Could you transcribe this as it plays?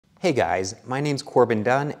Hey guys, my name's Corbin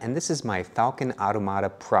Dunn and this is my Falcon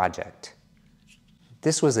Automata project.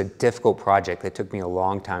 This was a difficult project that took me a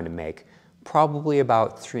long time to make, probably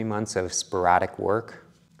about 3 months of sporadic work.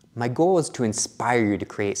 My goal is to inspire you to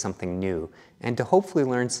create something new and to hopefully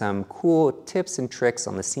learn some cool tips and tricks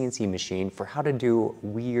on the CNC machine for how to do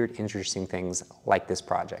weird, interesting things like this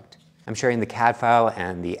project. I'm sharing the CAD file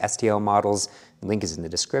and the STL models. The link is in the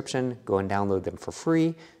description. Go and download them for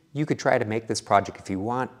free. You could try to make this project if you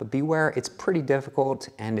want, but beware, it's pretty difficult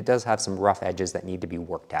and it does have some rough edges that need to be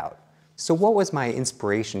worked out. So what was my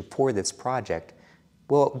inspiration for this project?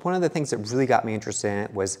 Well, one of the things that really got me interested in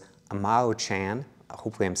it was Amao Chan.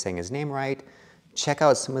 Hopefully I'm saying his name right. Check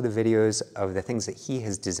out some of the videos of the things that he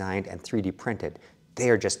has designed and 3D printed. They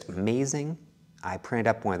are just amazing. I printed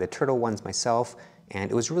up one of the turtle ones myself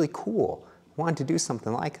and it was really cool. I wanted to do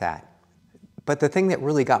something like that. But the thing that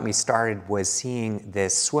really got me started was seeing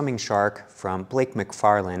this swimming shark from Blake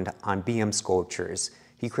McFarland on BM Sculptures.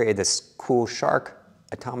 He created this cool shark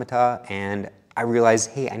automata and I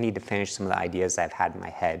realized, hey, I need to finish some of the ideas I've had in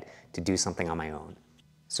my head to do something on my own.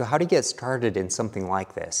 So how to get started in something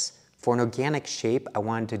like this? For an organic shape, I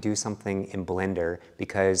wanted to do something in Blender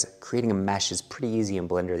because creating a mesh is pretty easy in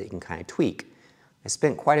Blender that you can kind of tweak. I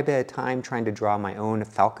spent quite a bit of time trying to draw my own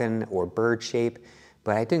falcon or bird shape,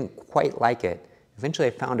 but I didn't quite like it. Eventually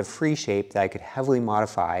I found a free shape that I could heavily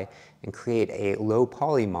modify and create a low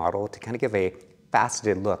poly model to kind of give a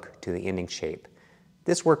faceted look to the ending shape.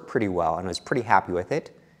 This worked pretty well and I was pretty happy with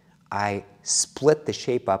it. I split the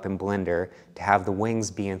shape up in Blender to have the wings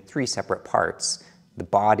be in 3 separate parts: the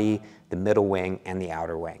body, the middle wing, and the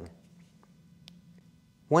outer wing.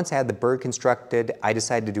 Once I had the bird constructed, I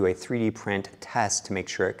decided to do a 3D print test to make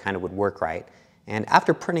sure it kind of would work right. And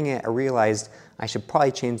after printing it, I realized I should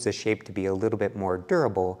probably change the shape to be a little bit more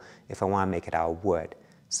durable if I want to make it out of wood.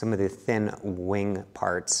 Some of the thin wing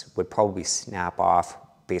parts would probably snap off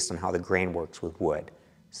based on how the grain works with wood.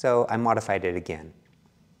 So I modified it again.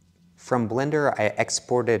 From Blender, I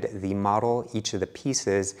exported the model, each of the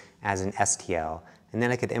pieces, as an STL, and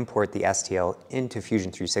then I could import the STL into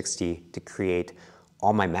Fusion 360 to create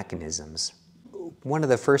all my mechanisms. One of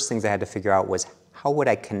the first things I had to figure out was how would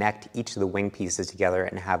I connect each of the wing pieces together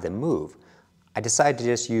and have them move? I decided to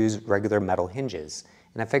just use regular metal hinges,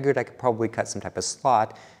 and I figured I could probably cut some type of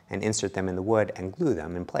slot and insert them in the wood and glue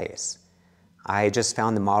them in place. I just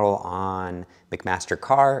found the model on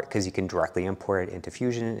McMaster-Carr because you can directly import it into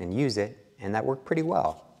Fusion and use it, and that worked pretty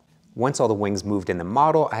well. Once all the wings moved in the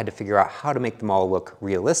model, I had to figure out how to make them all look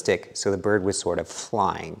realistic so the bird was sort of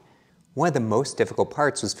flying. One of the most difficult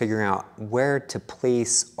parts was figuring out where to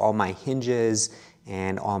place all my hinges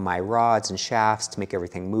and all my rods and shafts to make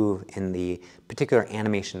everything move in the particular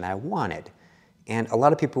animation that I wanted. And a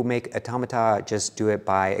lot of people who make automata just do it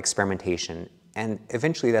by experimentation, and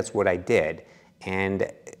eventually that's what I did.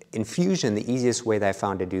 And in Fusion, the easiest way that I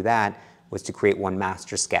found to do that was to create one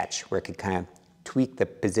master sketch where I could kind of tweak the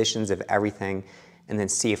positions of everything and then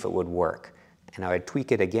see if it would work. And I would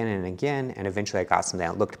tweak it again and again, and eventually I got something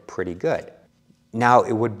that looked pretty good. Now,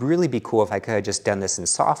 it would really be cool if I could have just done this in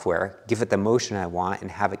software, give it the motion I want, and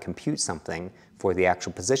have it compute something for the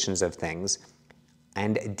actual positions of things.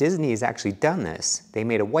 And Disney has actually done this. They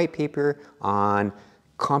made a white paper on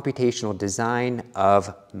computational design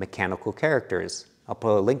of mechanical characters. I'll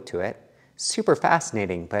put a link to it. Super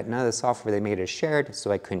fascinating, but none of the software they made is shared,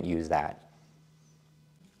 so I couldn't use that.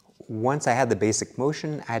 Once I had the basic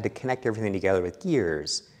motion, I had to connect everything together with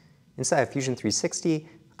gears. Inside of Fusion 360,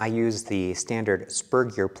 I used the standard spur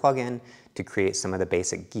gear plugin to create some of the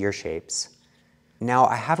basic gear shapes. Now,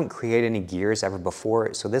 I haven't created any gears ever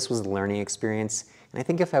before, so this was a learning experience. And I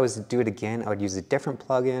think if I was to do it again, I would use a different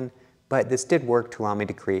plugin, but this did work to allow me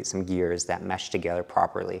to create some gears that mesh together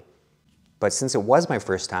properly. But since it was my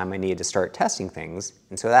first time, I needed to start testing things,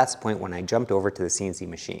 and so that's the point when I jumped over to the CNC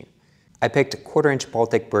machine. I picked 1/4"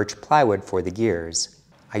 Baltic birch plywood for the gears.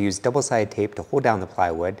 I used double-sided tape to hold down the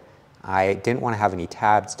plywood. I didn't want to have any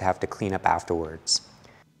tabs to have to clean up afterwards.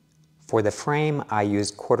 For the frame, I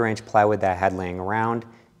used 1/4" plywood that I had laying around,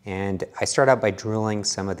 and I started out by drilling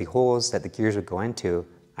some of the holes that the gears would go into.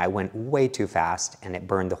 I went way too fast and it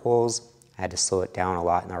burned the holes. I had to slow it down a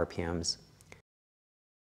lot in RPMs.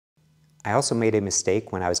 I also made a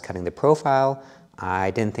mistake when I was cutting the profile.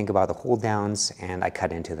 I didn't think about the hold downs and I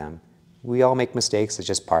cut into them. We all make mistakes, it's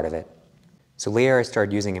just part of it. So later I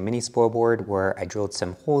started using a mini spoil board where I drilled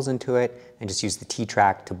some holes into it and just used the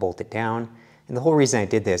T-track to bolt it down. And the whole reason I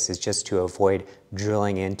did this is just to avoid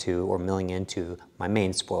drilling into or milling into my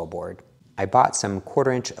main spoil board. I bought some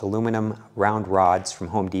 1/4" aluminum round rods from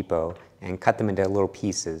Home Depot and cut them into little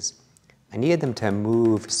pieces. I needed them to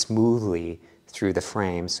move smoothly through the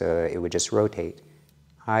frame so it would just rotate.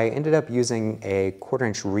 I ended up using a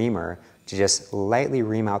 1/4" reamer to just lightly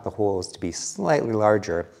ream out the holes to be slightly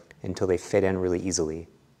larger until they fit in really easily.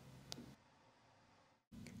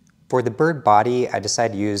 For the bird body, I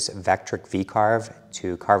decided to use vectric VCarve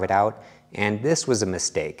to carve it out, and this was a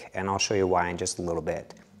mistake, and I'll show you why in just a little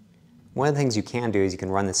bit. One of the things you can do is you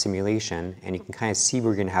can run the simulation and you can kind of see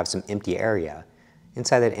where you're going to have some empty area.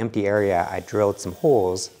 Inside that empty area, I drilled some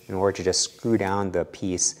holes in order to just screw down the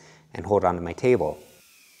piece and hold it onto my table.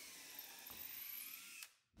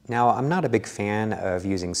 Now, I'm not a big fan of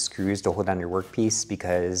using screws to hold down your workpiece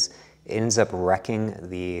because it ends up wrecking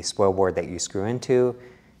the spoil board that you screw into,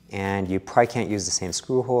 and you probably can't use the same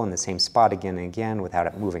screw hole in the same spot again and again without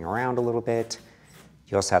it moving around a little bit.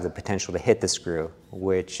 You also have the potential to hit the screw,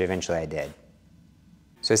 which eventually I did.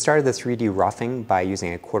 So I started the 3D roughing by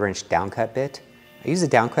using a 1/4" downcut bit. I use a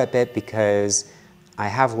downcut bit because I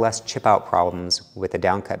have less chip out problems with a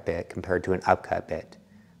downcut bit compared to an upcut bit.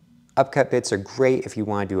 Upcut bits are great if you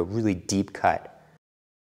want to do a really deep cut.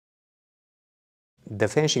 The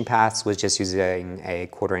finishing pass was just using a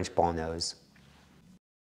 1/4" ball nose.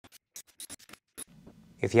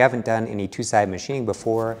 If you haven't done any two-side machining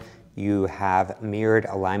before, you have mirrored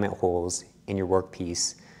alignment holes in your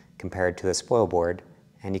workpiece compared to the spoil board,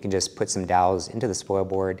 and you can just put some dowels into the spoil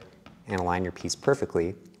board and align your piece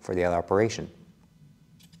perfectly for the other operation.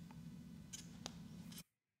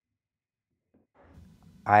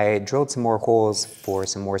 I drilled some more holes for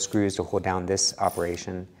some more screws to hold down this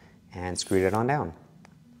operation and screwed it on down.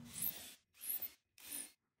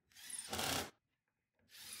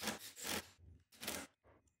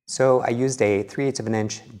 So I used a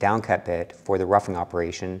 3/8" downcut bit for the roughing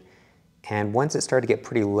operation, and once it started to get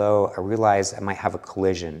pretty low, I realized I might have a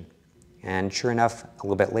collision. And sure enough, a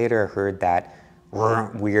little bit later, I heard that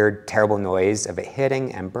weird, terrible noise of it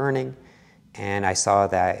hitting and burning, and I saw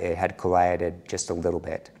that it had collided just a little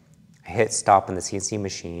bit. I hit stop on the CNC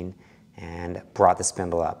machine and brought the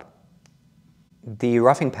spindle up. The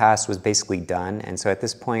roughing pass was basically done, and so at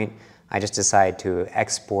this point, I just decided to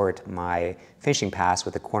export my finishing pass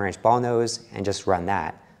with a 1/4" ball nose and just run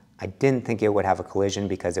that. I didn't think it would have a collision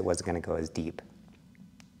because it wasn't going to go as deep.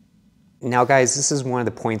 Now guys, this is one of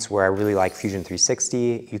the points where I really like Fusion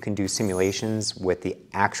 360. You can do simulations with the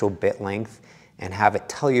actual bit length and have it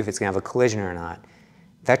tell you if it's going to have a collision or not.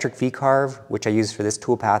 Vectric VCarve, which I use for this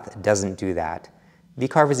toolpath, doesn't do that.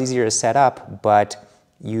 VCarve is easier to set up, but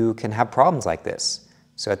you can have problems like this.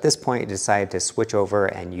 So at this point, I decided to switch over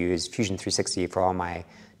and use Fusion 360 for all my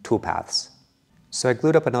toolpaths. So I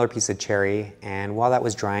glued up another piece of cherry, and while that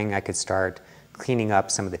was drying, I could start cleaning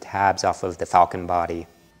up some of the tabs off of the Falcon body.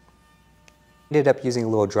 I ended up using a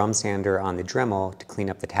little drum sander on the Dremel to clean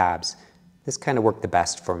up the tabs. This kind of worked the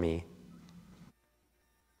best for me.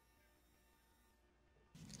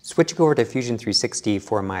 Switching over to Fusion 360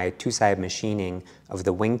 for my two-side machining of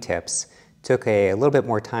the wingtips took a little bit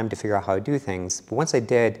more time to figure out how to do things, but once I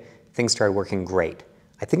did, things started working great.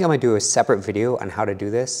 I think I'm going to do a separate video on how to do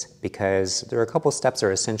this because there are a couple steps that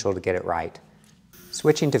are essential to get it right.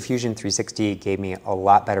 Switching to Fusion 360 gave me a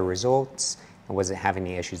lot better results. I wasn't having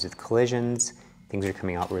any issues with collisions, things are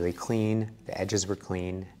coming out really clean, the edges were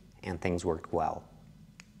clean, and things worked well.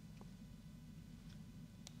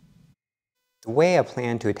 The way I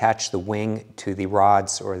planned to attach the wing to the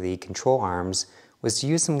rods or the control arms was to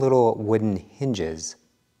use some little wooden hinges,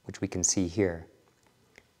 which we can see here.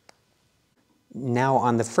 Now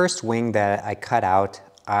on the first wing that I cut out,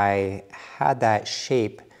 I had that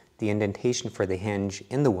shape, the indentation for the hinge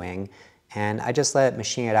in the wing, and I just let it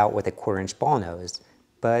machine it out with a 1/4" ball nose.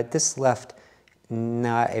 But this left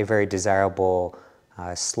not a very desirable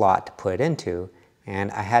slot to put it into,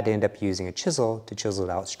 and I had to end up using a chisel to chisel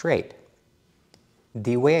it out straight.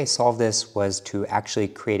 The way I solved this was to actually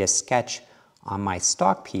create a sketch on my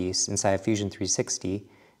stock piece inside of Fusion 360,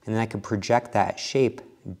 and then I could project that shape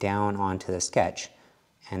down onto the sketch.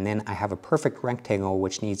 And then I have a perfect rectangle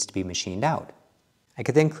which needs to be machined out. I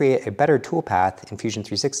could then create a better toolpath in Fusion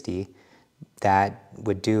 360 that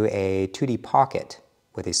would do a 2D pocket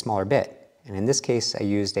with a smaller bit. And in this case, I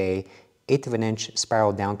used a 1/8"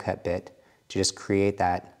 spiral downcut bit to just create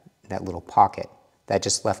that little pocket. That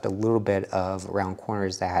just left a little bit of round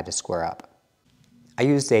corners that I had to square up. I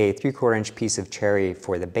used a 3/4" piece of cherry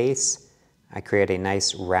for the base. I created a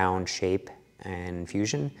nice round shape in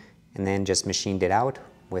Fusion and then just machined it out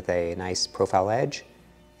with a nice profile edge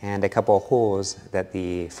and a couple of holes that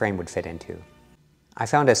the frame would fit into. I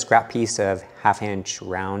found a scrap piece of 1/2"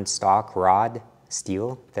 round stock rod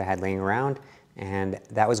steel that I had laying around, and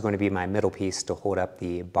that was going to be my middle piece to hold up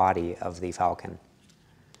the body of the Falcon.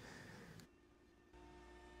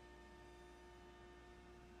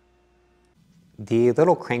 The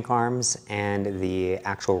little crank arms and the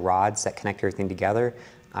actual rods that connect everything together,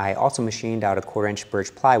 I also machined out of 1/4"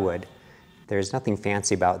 birch plywood. There's nothing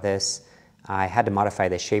fancy about this. I had to modify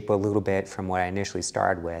the shape a little bit from what I initially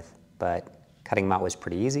started with, but cutting them out was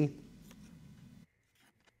pretty easy.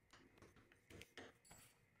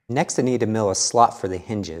 Next, I needed to mill a slot for the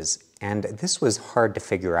hinges, and this was hard to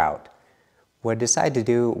figure out. What I decided to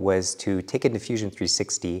do was to take it into Fusion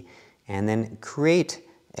 360 and then create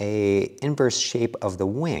an inverse shape of the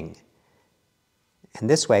wing. And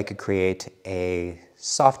this way I could create a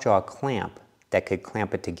soft jaw clamp that could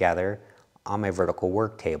clamp it together on my vertical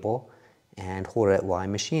work table and hold it while I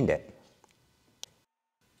machined it.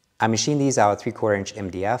 I machined these out of 3/4"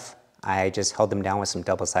 MDF. I just held them down with some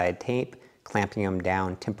double-sided tape, clamping them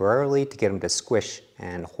down temporarily to get them to squish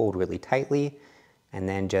and hold really tightly, and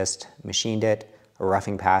then just machined it, a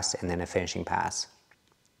roughing pass, and then a finishing pass.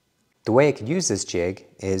 The way I could use this jig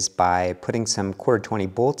is by putting some 1/4"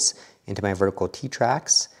 bolts into my vertical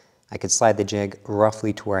T-tracks. I could slide the jig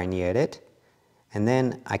roughly to where I needed it, and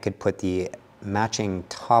then I could put the matching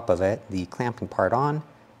top of it, the clamping part on,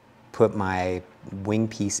 put my wing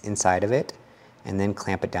piece inside of it, and then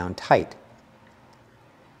clamp it down tight.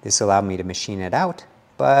 This allowed me to machine it out,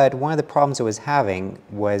 but one of the problems I was having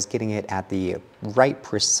was getting it at the right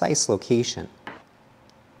precise location.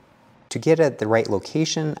 To get it at the right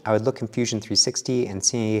location, I would look in Fusion 360 and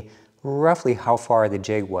see roughly how far the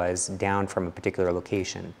jig was down from a particular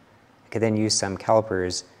location. I could then use some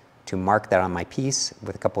calipers to mark that on my piece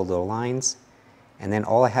with a couple of little lines, and then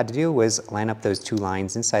all I had to do was line up those two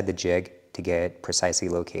lines inside the jig to get it precisely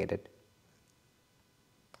located.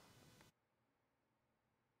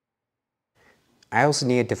 I also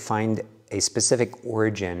needed to find a specific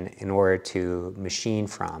origin in order to machine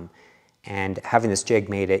from, and having this jig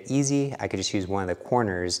made it easy. I could just use one of the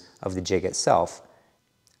corners of the jig itself.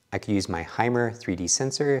 I could use my Heimer 3D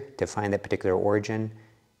sensor to find that particular origin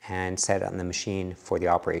and set it on the machine for the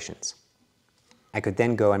operations. I could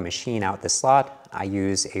then go and machine out the slot. I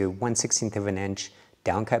use a 1/16"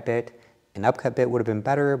 downcut bit. An upcut bit would have been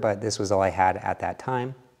better, but this was all I had at that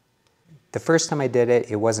time. The first time I did it,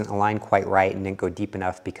 it wasn't aligned quite right and didn't go deep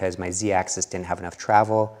enough because my Z-axis didn't have enough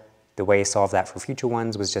travel. The way I solved that for future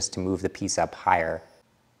ones was just to move the piece up higher.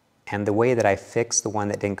 And the way that I fixed the one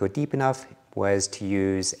that didn't go deep enough was to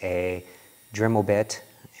use a Dremel bit,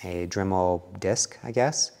 a Dremel disc, I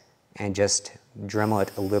guess, and just Dremel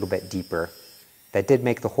it a little bit deeper. That did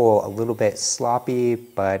make the hole a little bit sloppy,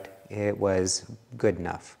 but it was good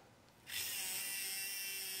enough.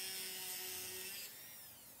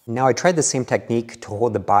 Now I tried the same technique to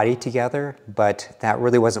hold the body together, but that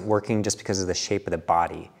really wasn't working just because of the shape of the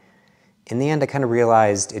body. In the end, I kind of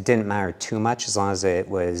realized it didn't matter too much as long as it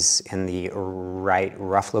was in the right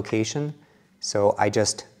rough location. So I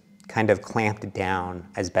just kind of clamped down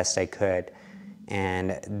as best I could,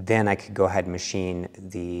 and then I could go ahead and machine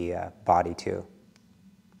the body too.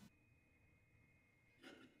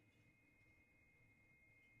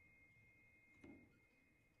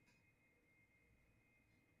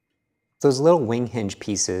 Those little wing hinge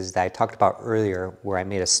pieces that I talked about earlier, where I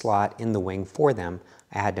made a slot in the wing for them,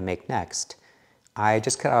 I had to make next. I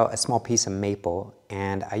just cut out a small piece of maple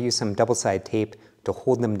and I used some double-sided tape to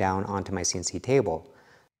hold them down onto my CNC table.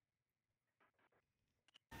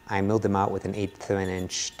 I milled them out with an 1/8 of an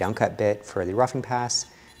inch downcut bit for the roughing pass,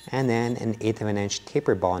 and then an 1/8 of an inch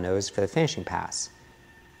tapered ball nose for the finishing pass.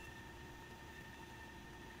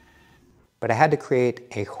 But I had to create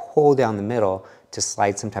a hole down the middle to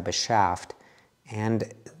slide some type of shaft,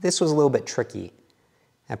 and this was a little bit tricky.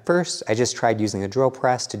 At first, I just tried using a drill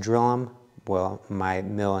press to drill them, well, my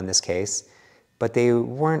mill in this case, but they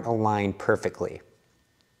weren't aligned perfectly.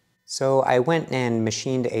 So I went and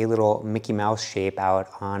machined a little Mickey Mouse shape out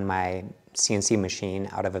on my CNC machine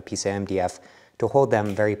out of a piece of MDF to hold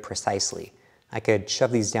them very precisely. I could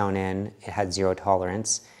shove these down in, it had 0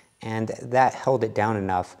 tolerance, and that held it down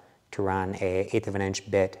enough to run a 1/8 of an inch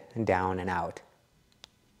bit down and out.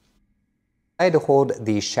 I had to hold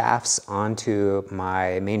the shafts onto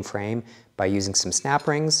my main frame by using some snap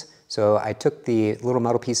rings, so I took the little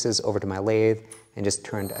metal pieces over to my lathe and just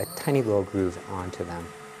turned a tiny little groove onto them.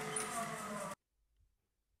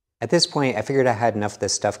 At this point, I figured I had enough of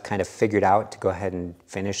this stuff kind of figured out to go ahead and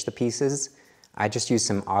finish the pieces. I just used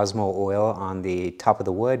some Osmo oil on the top of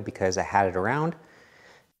the wood because I had it around.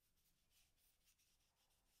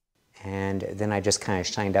 And then I just kind of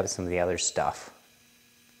shined up some of the other stuff.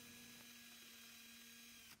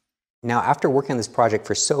 Now, after working on this project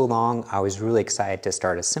for so long, I was really excited to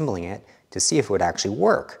start assembling it to see if it would actually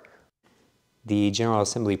work. The general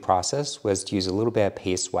assembly process was to use a little bit of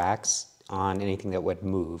paste wax on anything that would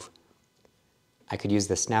move. I could use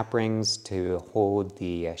the snap rings to hold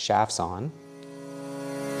the shafts on.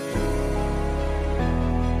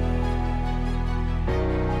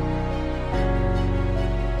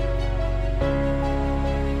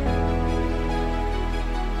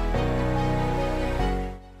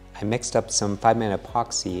 I mixed up some 5-minute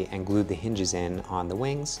epoxy and glued the hinges in on the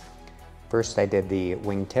wings. First I did the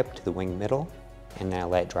wing tip to the wing middle, and then I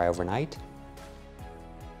let it dry overnight.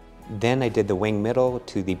 Then I did the wing middle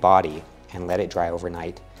to the body and let it dry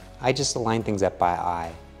overnight. I just aligned things up by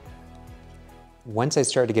eye. Once I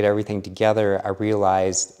started to get everything together, I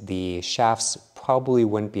realized the shafts probably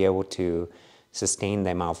wouldn't be able to sustain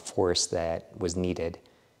the amount of force that was needed.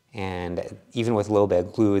 And even with a little bit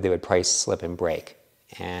of glue, they would probably slip and break.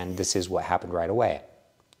 And this is what happened right away.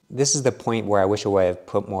 This is the point where I wish I would have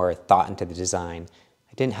put more thought into the design.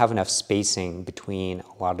 I didn't have enough spacing between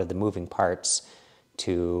a lot of the moving parts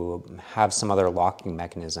to have some other locking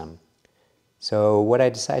mechanism. So what I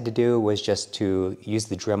decided to do was just to use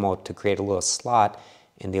the Dremel to create a little slot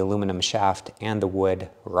in the aluminum shaft and the wood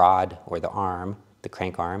rod or the arm, the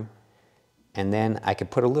crank arm. And then I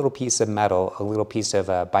could put a little piece of metal, a little piece of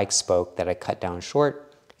a bike spoke that I cut down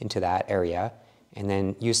short into that area, and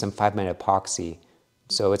then use some 5-minute epoxy.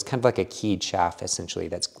 So it's kind of like a keyed shaft essentially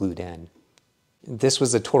that's glued in. This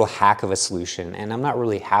was a total hack of a solution, and I'm not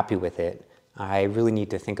really happy with it. I really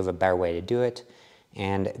need to think of a better way to do it.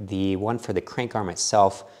 And the one for the crank arm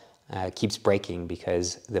itself keeps breaking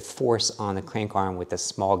because the force on the crank arm with the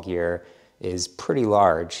small gear is pretty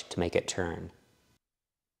large to make it turn.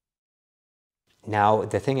 Now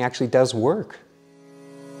the thing actually does work.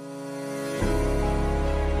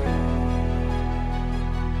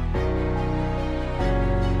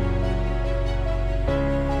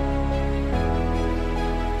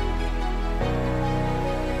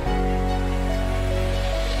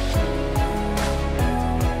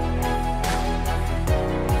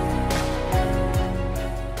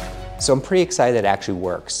 So I'm pretty excited that it actually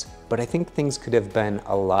works, but I think things could have been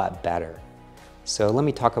a lot better. So let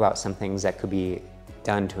me talk about some things that could be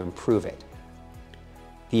done to improve it.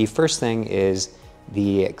 The first thing is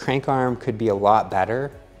the crank arm could be a lot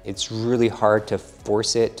better. It's really hard to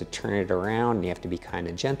force it to turn it around, and you have to be kind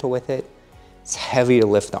of gentle with it. It's heavy to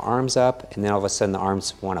lift the arms up, and then all of a sudden the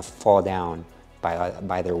arms want to fall down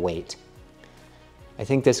by their weight. I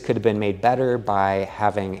think this could have been made better by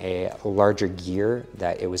having a larger gear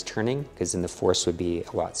that it was turning, because then the force would be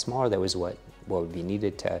a lot smaller. That was what would be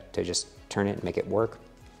needed to just turn it and make it work.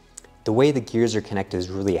 The way the gears are connected is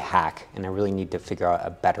really a hack, and I really need to figure out a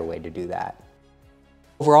better way to do that.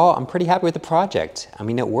 Overall, I'm pretty happy with the project. I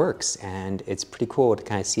mean, it works, and it's pretty cool to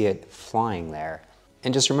kind of see it flying there.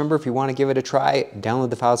 And just remember, if you want to give it a try, download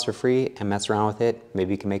the files for free and mess around with it.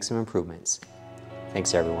 Maybe you can make some improvements.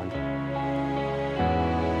 Thanks, everyone.